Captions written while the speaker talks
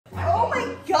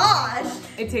gosh.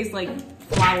 It tastes like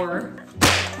flour.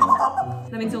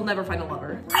 That means you'll never find a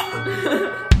lover.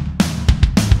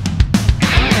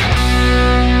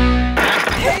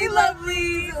 Hey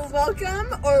lovelies, welcome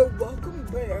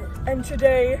where? And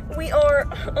today we are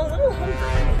a little hungry.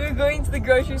 We're going to the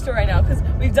grocery store right now because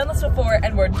we've done this before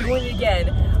and we're doing it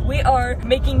again. We are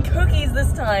making cookies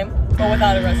this time, but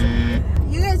without a recipe.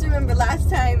 You guys remember last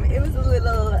time it was a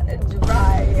little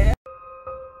dry.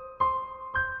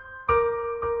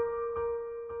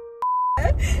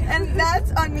 And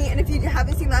that's on me. And if you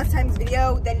haven't seen last time's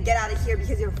video, then get out of here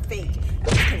because you're fake. I'm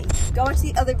just kidding. Go watch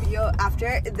the other video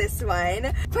after this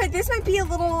one. But this might be a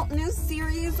little new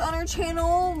series on our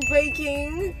channel,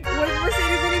 baking with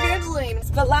Mercedes and Evangeline.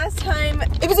 But last time,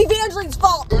 it was Evangeline's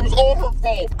fault. It was all her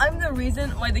fault. I'm the reason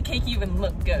why the cake even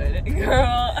looked good,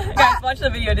 girl. Guys, watch the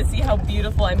video to see how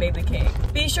beautiful I made the cake.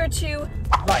 Be sure to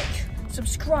like,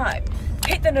 subscribe,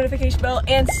 hit the notification bell,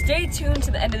 and stay tuned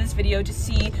to the end of this video to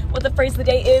see what the phrase of the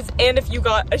day is and if you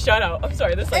got a shout out. I'm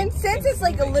sorry, this like. And since it's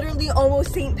like literally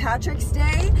almost St. Patrick's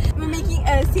Day, we're making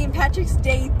a St. Patrick's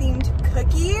Day themed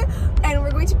cookie, and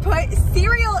we're going to put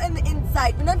cereal in the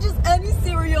inside, but not just any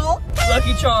cereal.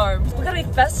 Lucky Charms. We gotta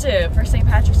be festive for St.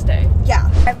 Patrick's Day.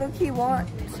 Yeah. I low-key want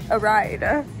a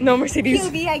ride. No, Mercedes.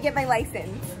 Maybe I get my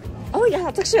license. Oh yeah,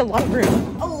 that's actually a lot of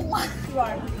room. A lot of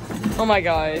room. Oh my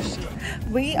gosh.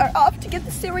 We are off to get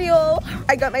the cereal.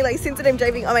 I got my license and I'm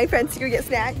driving all my friends to go get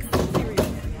snacks.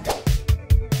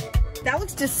 That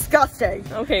looks disgusting.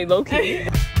 Okay, low-key.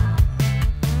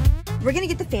 We're gonna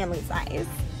get the family size.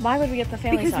 Why would we get the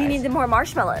family size? Because we need the more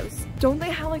marshmallows. Don't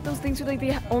they have like those things where like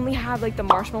they only have like the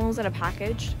marshmallows in a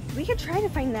package? We could try to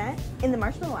find that in the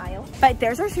marshmallow aisle. But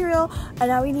there's our cereal, and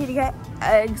now we need to get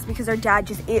eggs because our dad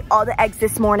just ate all the eggs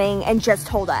this morning and just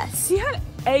told us. He had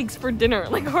eggs for dinner,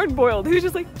 like hard-boiled. He was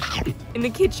just like in the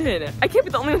kitchen. I can't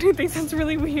be the only one who thinks that's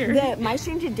really weird. The My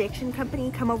Strange Addiction company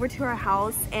come over to our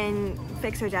house and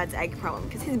fix our dad's egg problem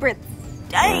because his breath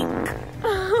stank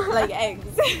like eggs.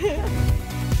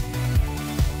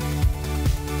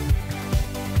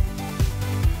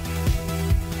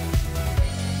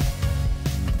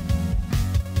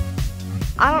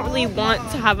 I don't really want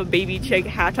to have a baby chick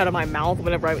hatch out of my mouth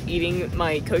whenever I'm eating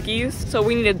my cookies, so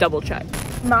we need to double check.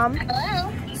 Mom?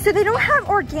 Hello? So they don't have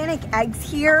organic eggs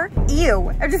here?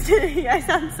 Ew. I'm just kidding. I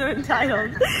sound so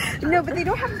entitled. No, but they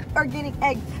don't have organic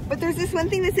eggs. But there's this one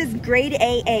thing that says grade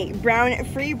AA, brown,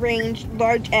 free-range,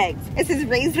 large eggs. It says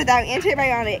raised without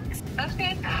antibiotics.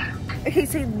 Okay. Okay,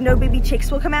 so no baby chicks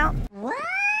will come out? No,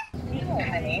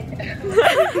 honey.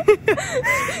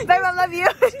 Bye, Mom, love you.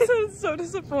 She sounds so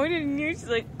disappointed in you. She's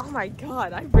like, oh my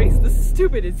god, I raised the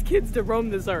stupidest kids to roam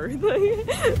this earth.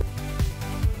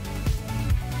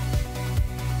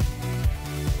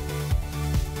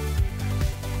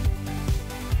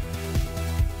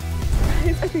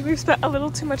 I think we've spent a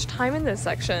little too much time in this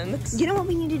section. You know what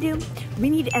we need to do? We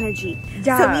need energy.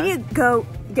 Yeah. So we need to go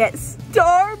get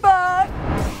Starbucks.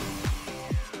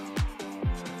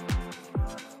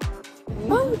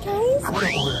 Oh, guys.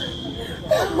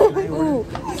 Ooh,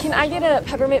 can I get a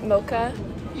peppermint mocha?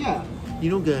 Yeah. You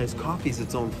know, guys, coffee's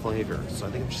its own flavor, so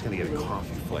I think I'm just gonna get a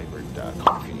coffee-flavored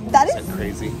coffee. That is that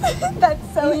crazy.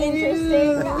 That's so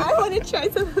interesting. I want to try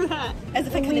some of that. As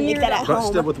if I couldn't make that at home.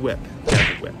 Busted with whip.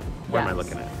 Yeah, whip. What am I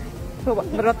looking at?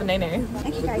 What about the nene?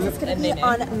 Okay, guys, it's gonna be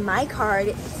on my card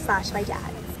 / my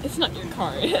dad's. It's not your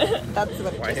card. That's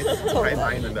what Why it is just told us.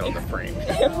 mine in the middle of the frame?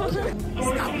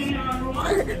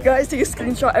 Guys, take a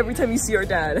screenshot every time you see our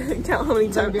dad. Count how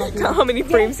many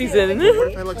frames he's in.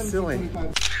 What if I look silly?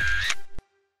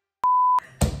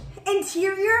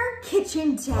 Interior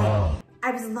kitchen day.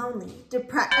 I was lonely,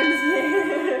 depressed.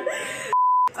 Okay,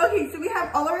 so we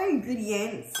have all our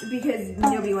ingredients because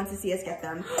nobody wants to see us get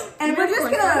them. And we're just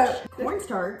gonna...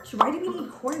 Cornstarch? Why do we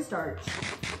need cornstarch?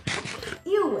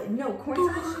 Ew, no,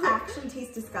 cornstarch actually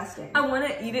tastes disgusting. I want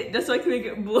to eat it just so I can make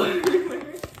it blow.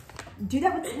 Do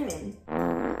that with cinnamon.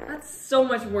 That's so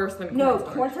much worse than No,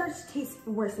 cornstarch. cornstarch tastes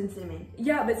worse than cinnamon.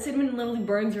 Yeah, but cinnamon literally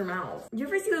burns your mouth. You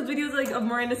ever see those videos like of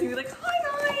Miranda saying like, hi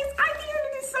guys, I'm here to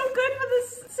do so good for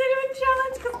this cinnamon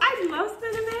challenge because I love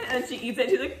cinnamon, and she eats it,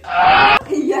 she's like,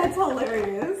 Yeah, it's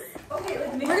hilarious. Okay,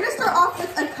 we're gonna start off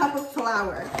with a cup of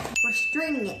flour. We're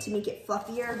straining it to make it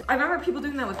fluffier. I remember people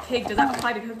doing that with cake. Does that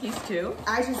apply to cookies too?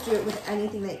 I just do it with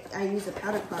anything that I use a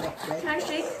powder product with. Can I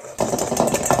shake?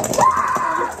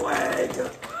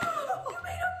 You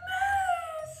made a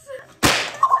mess!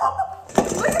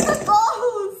 Look at the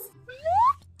balls!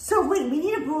 So wait, we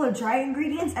need a bowl of dry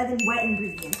ingredients and then wet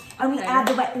ingredients. And we add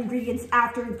the wet ingredients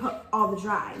after we put all the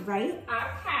dry, right?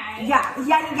 Okay. Yeah.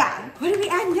 What do we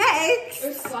add next?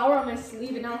 There's flour on my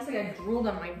sleeve and now it's like I drooled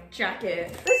on my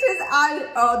jacket. Let's just add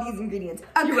all these ingredients.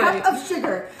 A cup of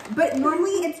sugar, but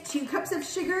normally it's 2 cups of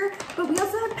sugar, but we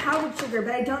also have powdered sugar,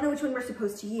 but I don't know which one we're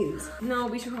supposed to use. No,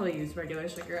 we should probably use regular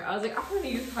sugar. I was like, I'm gonna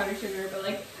use powdered sugar, but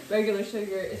like regular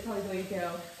sugar is probably the way to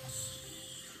go.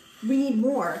 We need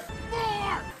more.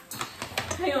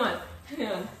 Hang on.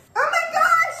 Oh my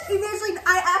gosh! Evangeline,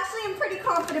 I actually am pretty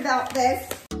confident about this.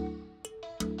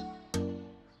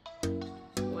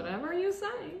 Whatever you say.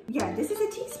 Yeah, this is a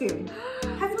teaspoon.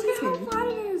 Have a Look teaspoon. at how flat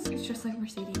it is. It's just like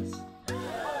Mercedes.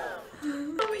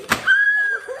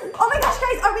 Oh my gosh,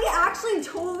 guys, are we actually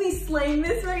totally slaying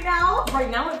this right now? Right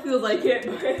now it feels like it,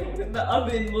 but the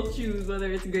oven will choose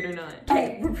whether it's good or not.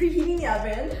 Okay, we're preheating the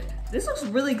oven. This looks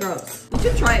really gross. You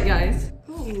should try it, guys.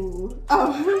 Ooh.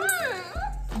 Oh.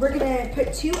 We're gonna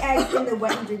put 2 eggs in the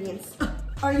wet ingredients.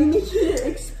 Are you making it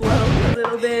explode a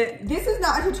little bit? This is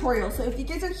not a tutorial, so if you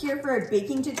guys are here for a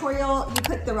baking tutorial, you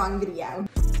clicked the wrong video.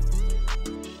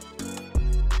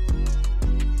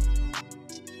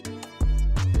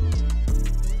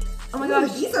 Oh my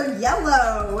gosh. These are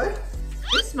yellow.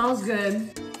 This smells good.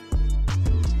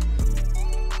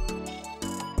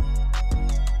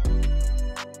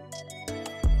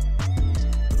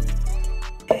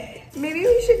 Maybe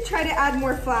we should try to add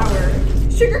more flour.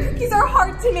 Sugar cookies are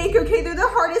hard to make, okay? They're the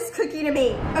hardest cookie to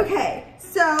make. Okay,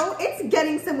 so it's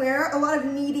getting somewhere. A lot of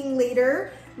kneading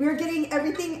later. We're getting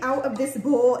everything out of this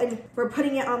bowl and we're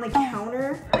putting it on the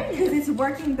counter because it's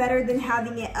working better than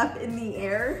having it up in the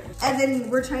air. And then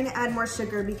we're trying to add more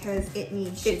sugar because it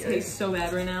needs sugar. It tastes so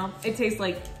bad right now. It tastes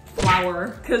like flour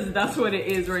because that's what it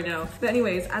is right now. But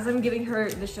anyways, as I'm giving her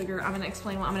the sugar, I'm gonna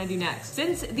explain what I'm gonna do next.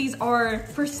 Since these are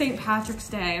for St. Patrick's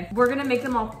Day, we're gonna make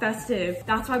them all festive.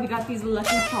 That's why we got these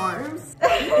Lucky Charms.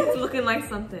 It's looking like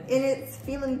something. And it's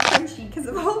feeling crunchy because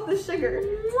of all the sugar.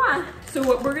 Mwah. So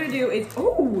what we're gonna do is,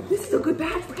 oh, this is a good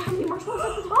batch. Look how many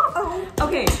marshmallows at the top. Oh.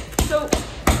 Okay, so,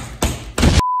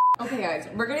 okay guys,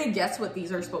 we're gonna guess what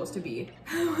these are supposed to be.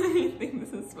 What do you think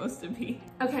this is supposed to be?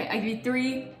 Okay, I give you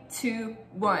 3, 2,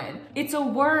 1. It's a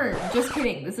worm. Just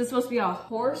kidding. This is supposed to be a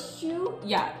horseshoe?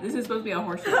 Yeah, this is supposed to be a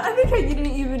horseshoe. I think I didn't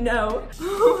even know.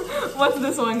 What's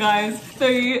this one, guys?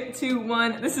 3, 2,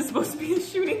 1. This is supposed to be a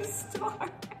shooting star.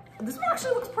 This one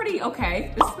actually looks pretty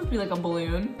okay. This is supposed to be like a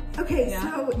balloon. Okay, Yeah.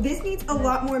 so this needs a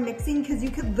lot more mixing because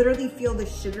you could literally feel the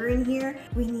sugar in here.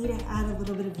 We need to add a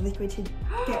little bit of liquid to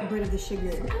get rid of the sugar.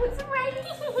 I was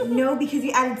ready. No, because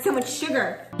you added so much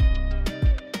sugar.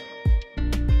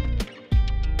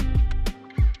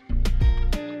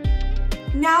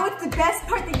 Now it's the best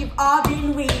part that you've all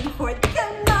been waiting for,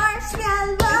 the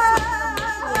marshmallow.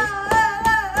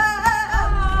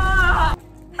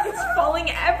 It's falling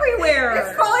everywhere.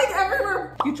 It's falling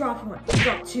everywhere. You dropped 1, you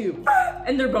dropped 2,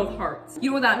 and they're both hearts. You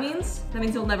know what that means? That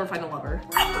means you'll never find a lover.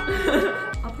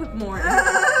 I'll put more.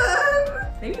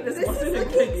 Maybe this wasn't is a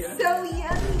good looking idea. so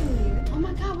yummy. Oh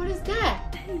my god, what is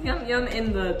that? Yum yum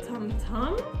in the tum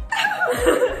tum.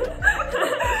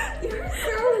 You're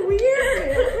so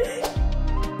weird.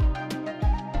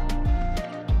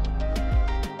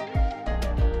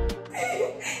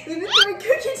 We've been throwing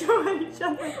cookie dough at each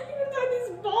other. Even though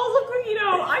these balls of cookie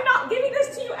dough, I'm not giving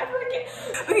this to you ever again.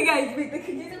 Okay guys, wait, the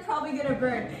cookies are probably gonna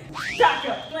burn. Back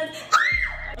up. Let's,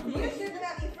 you shoot them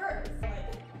at me first.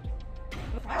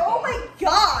 Oh my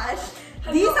gosh!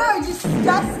 These are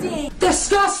disgusting!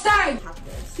 Disgusting!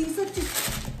 These look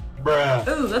just... Bruh.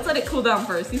 Ooh, let's let it cool down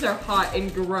first. These are hot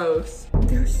and gross.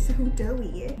 They're so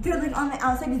doughy. They're like on the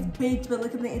outside is baked, but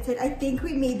look on the inside. I think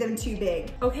we made them too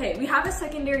big. Okay, we have a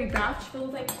secondary batch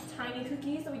filled with like tiny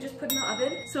cookies that we just put in the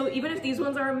oven. So even if these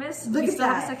ones are a miss, Look we at still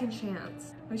have a that. second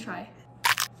chance. Let me try.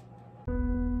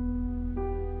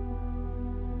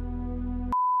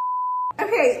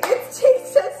 Okay, it's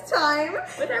taste test time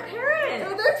With our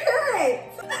parents. with our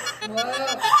parents.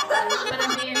 Whoa, I'm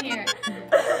gonna be in here.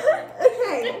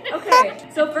 Okay. Okay,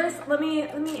 so first let me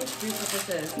introduce what this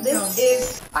is. This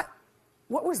is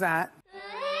What was that?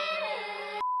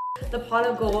 The pot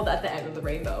of gold at the end of the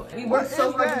rainbow. We worked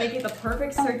so hard to make it the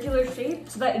perfect circular shape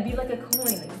so that it'd be like a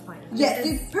coin that you find. yes,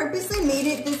 we purposely made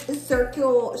it this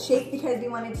circle shape because we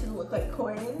wanted it to look like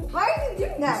coin. Why are you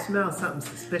doing that? Smell something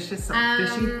suspicious, something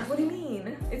fishy. What do you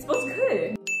mean? It smells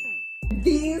good.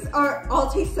 These are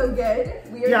all taste so good.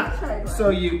 We already tried one. So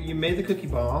you made the cookie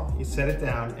ball, you set it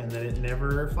down, and then it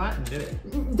never flattened, did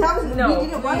it? That was No, we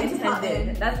didn't want it to intended.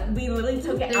 happen. That's we literally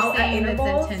took it They're out at saying it's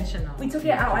intervals. intentional. We took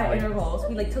it out at intervals.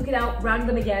 We like took it out, rounded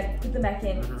them again, put them back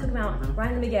in, took them out,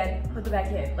 rounded them again, put them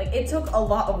back in. Like it took a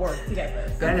lot of work to get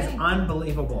this. That is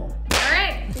unbelievable. All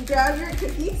right, grab your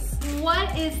cookies.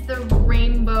 What is the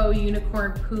rainbow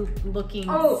unicorn poop looking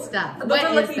stuff? Those What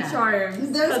are is Lucky that?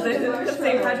 Charms. Those are the Because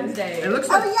St. Patrick's Day. It looks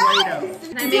like Oh Play-Doh. yes!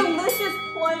 Can I make- Delicious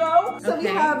Play-Doh. So we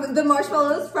Okay. have the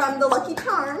marshmallows from the Lucky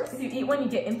Charms. If you eat one, you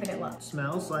get infinite love.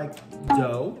 Smells like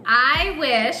dough. I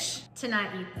wish to not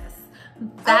eat this.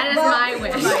 That is my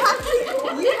wish. You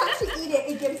have to eat it.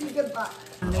 It gives you good luck.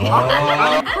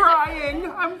 I'm crying.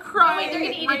 I'm Oh, crying. wait, they're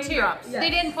gonna eat it too. They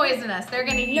didn't poison us. They're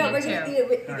gonna eat No, it we're too. gonna eat it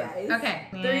with you guys. Okay.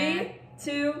 3,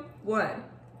 2, 1.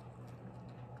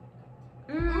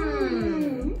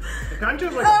 Mmm. It kind of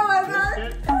tastes like Oh my a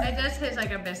biscuit. It does taste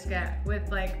like a biscuit with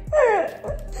like.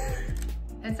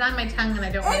 It's on my tongue and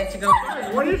I don't want it to go.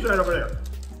 What is that over there?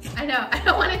 I know. I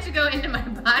don't want it to go into my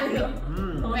body.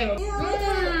 Wait.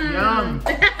 Yum.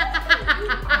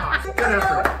 Ah, good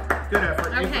effort. Good effort.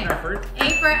 A for Okay. effort. A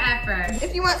for effort.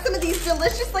 If you want some of these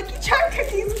delicious Lucky Charm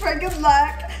cookies for good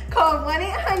luck, call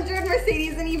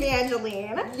 1-800-Mercedes and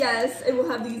Evangeline. Yes, it will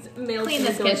have these mailed Clean to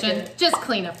this the kitchen. doorstep. Just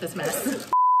clean up this mess.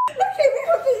 Okay, we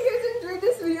hope that you guys enjoyed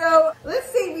this video. Let's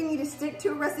say we need to stick to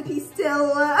a recipe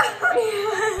still.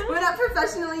 We're not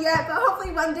professional yet, but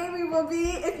hopefully one day we will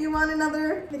be. If you want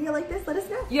another video like this, let us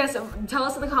know. Yes, tell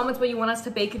us in the comments what you want us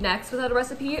to bake next without a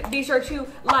recipe. Be sure to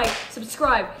like,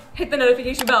 subscribe, hit the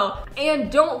notification bell,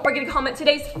 and don't forget to comment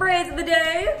today's phrase of the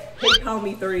day. PayPal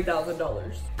me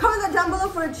 $30,000. Comment that down below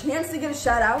for a chance to get a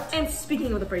shout out. And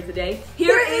speaking of the phrase of the day,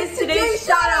 here is today's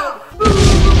shout